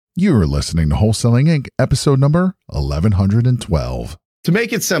You are listening to Wholesaling Inc., episode number 1112. To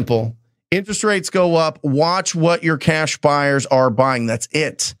make it simple, interest rates go up. Watch what your cash buyers are buying. That's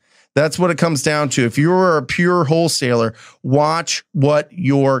it. That's what it comes down to. If you're a pure wholesaler, watch what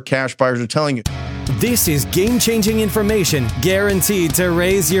your cash buyers are telling you. This is game-changing information guaranteed to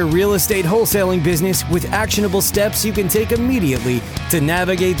raise your real estate wholesaling business with actionable steps you can take immediately to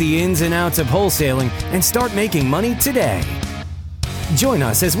navigate the ins and outs of wholesaling and start making money today. Join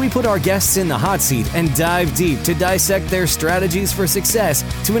us as we put our guests in the hot seat and dive deep to dissect their strategies for success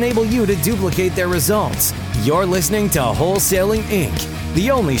to enable you to duplicate their results. You're listening to Wholesaling Inc.,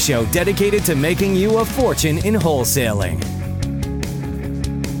 the only show dedicated to making you a fortune in wholesaling.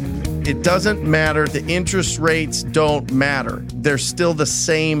 It doesn't matter. The interest rates don't matter. There's still the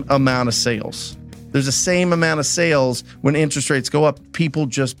same amount of sales. There's the same amount of sales when interest rates go up. People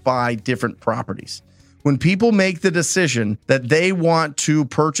just buy different properties. When people make the decision that they want to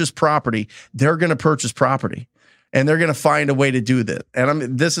purchase property, they're going to purchase property and they're going to find a way to do that.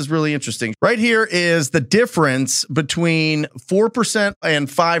 And this is really interesting. Right here is the difference between 4% and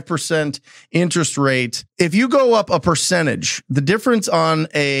 5% interest rate. If you go up a percentage, the difference on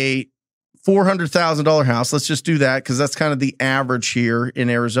a $400,000 house, let's just do that because that's kind of the average here in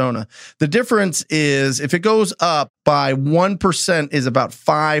Arizona. The difference is if it goes up by 1% is about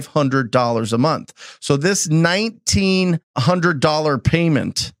 $500 a month. So this $1,900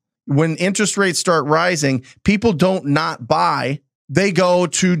 payment, when interest rates start rising, people don't not buy. They go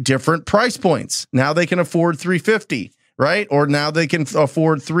to different price points. Now they can afford $350. Right? Or now they can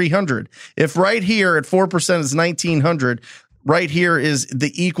afford $300. If right here at 4% is $1,900, right here is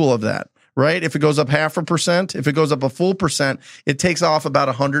the equal of that. Right? If it goes up 0.5%, if it goes up a full percent, it takes off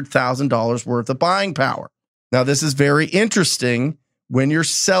about $100,000 worth of buying power. Now, this is very interesting when you're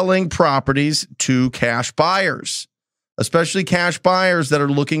selling properties to cash buyers, especially cash buyers that are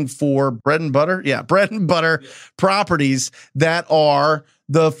looking for bread and butter. Yeah, bread and butter properties that are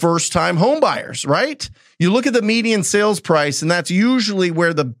the first-time home buyers, right? You look at the median sales price, and that's usually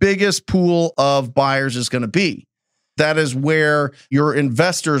where the biggest pool of buyers is going to be. That is where your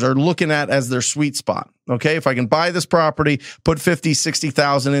investors are looking at as their sweet spot. Okay, if I can buy this property, put 50,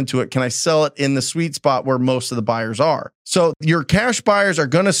 60,000 into it, can I sell it in the sweet spot where most of the buyers are? So your cash buyers are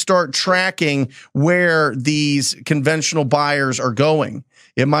going to start tracking where these conventional buyers are going.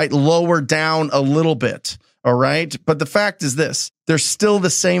 It might lower down a little bit, all right? But the fact is this, there's still the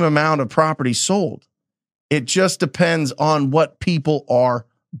same amount of property sold. It just depends on what people are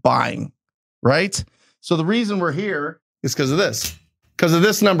buying, right? So the reason we're here is because of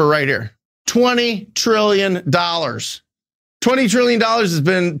this number right here, $20 trillion. $20 trillion has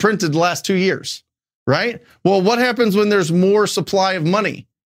been printed the last 2 years, right? Well, what happens when there's more supply of money?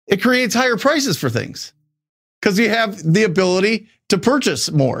 It creates higher prices for things because you have the ability to purchase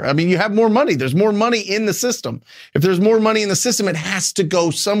more. I mean, you have more money. There's more money in the system. If there's more money in the system, it has to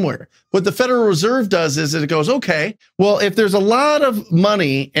go somewhere. What the Federal Reserve does is it goes, okay, well, if there's a lot of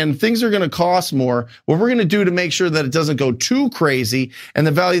money and things are going to cost more, what we're going to do to make sure that it doesn't go too crazy and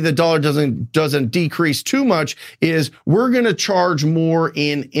the value of the dollar doesn't decrease too much is we're going to charge more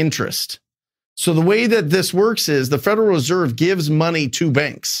in interest. So the way that this works is the Federal Reserve gives money to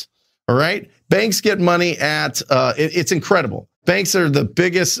banks. All right. Banks get money at, it's incredible. Banks are the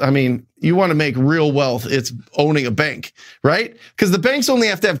biggest. I mean, you want to make real wealth, it's owning a bank, right? Because the banks only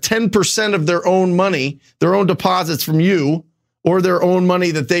have to have 10% of their own money, their own deposits from you, or their own money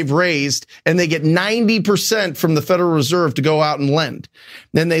that they've raised, and they get 90% from the Federal Reserve to go out and lend.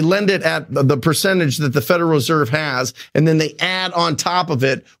 Then they lend it at the percentage that the Federal Reserve has, and then they add on top of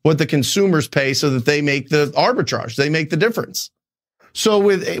it what the consumers pay so that they make the arbitrage, they make the difference. So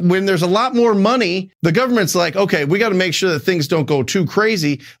when there's a lot more money, the government's like, okay, we got to make sure that things don't go too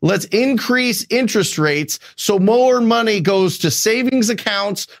crazy. Let's increase interest rates so more money goes to savings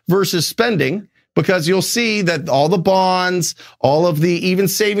accounts versus spending, because you'll see that all the bonds, all of the even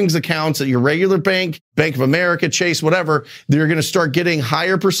savings accounts at your regular bank, Bank of America, Chase, whatever, they're going to start getting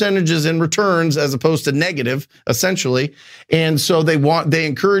higher percentages in returns as opposed to negative, essentially. And so they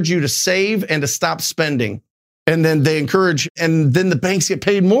encourage you to save and to stop spending. And then then the banks get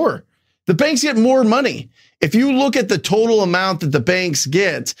paid more. The banks get more money. If you look at the total amount that the banks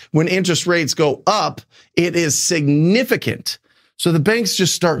get when interest rates go up, it is significant. So the banks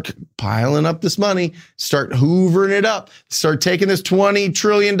just start piling up this money, start hoovering it up, start taking this $20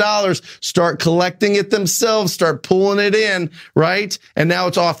 trillion, start collecting it themselves, start pulling it in, right? And now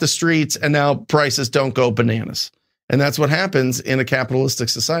it's off the streets, and now prices don't go bananas. And that's what happens in a capitalistic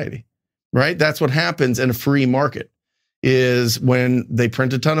society, right? That's what happens in a free market, is when they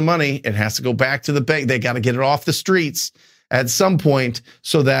print a ton of money, it has to go back to the bank. They got to get it off the streets. at some point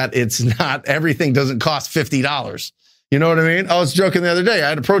so that it's not, everything doesn't cost $50. You know what I mean? I was joking the other day. I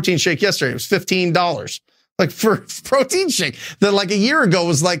had a protein shake yesterday. It was $15. Like for protein shake that like a year ago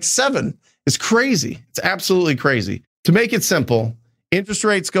was like $7. It's crazy. It's absolutely crazy. To make it simple, interest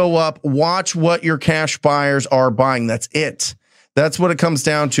rates go up. Watch what your cash buyers are buying. That's it. That's what it comes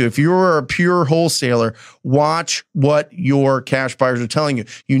down to. If you're a pure wholesaler, watch what your cash buyers are telling you.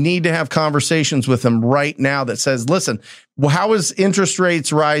 You need to have conversations with them right now that says, listen, how is interest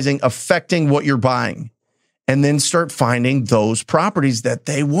rates rising affecting what you're buying? And then start finding those properties that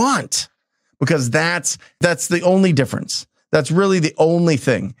they want, because that's the only difference. That's really the only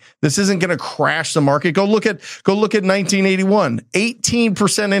thing. This isn't going to crash the market. Go look at 1981,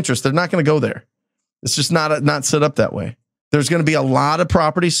 18% interest. They're not going to go there. It's just not set up that way. There's going to be a lot of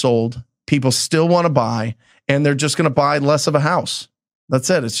properties sold. People still want to buy, and they're just going to buy less of a house. That's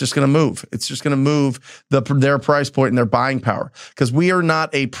it. It's just going to move. It's just going to move their price point and their buying power, because we are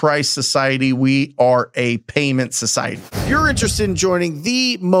not a price society. We are a payment society. If you're interested in joining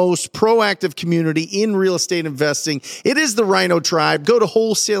the most proactive community in real estate investing, it is the Rhino Tribe. Go to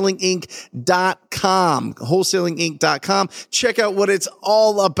wholesalinginc.com, wholesalinginc.com. Check out what it's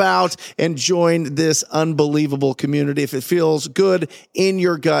all about and join this unbelievable community. If it feels good in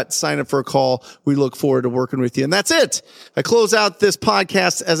your gut, sign up for a call. We look forward to working with you. And that's it. I close out this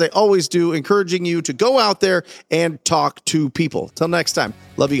podcast, as I always do, encouraging you to go out there and talk to people. Till next time.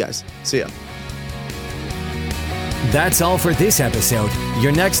 Love you guys. See ya. That's all for this episode.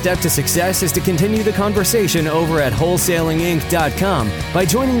 Your next step to success is to continue the conversation over at wholesalinginc.com by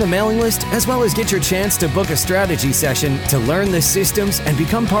joining the mailing list, as well as get your chance to book a strategy session to learn the systems and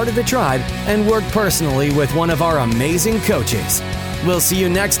become part of the tribe and work personally with one of our amazing coaches. We'll see you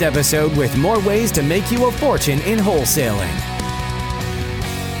next episode with more ways to make you a fortune in wholesaling.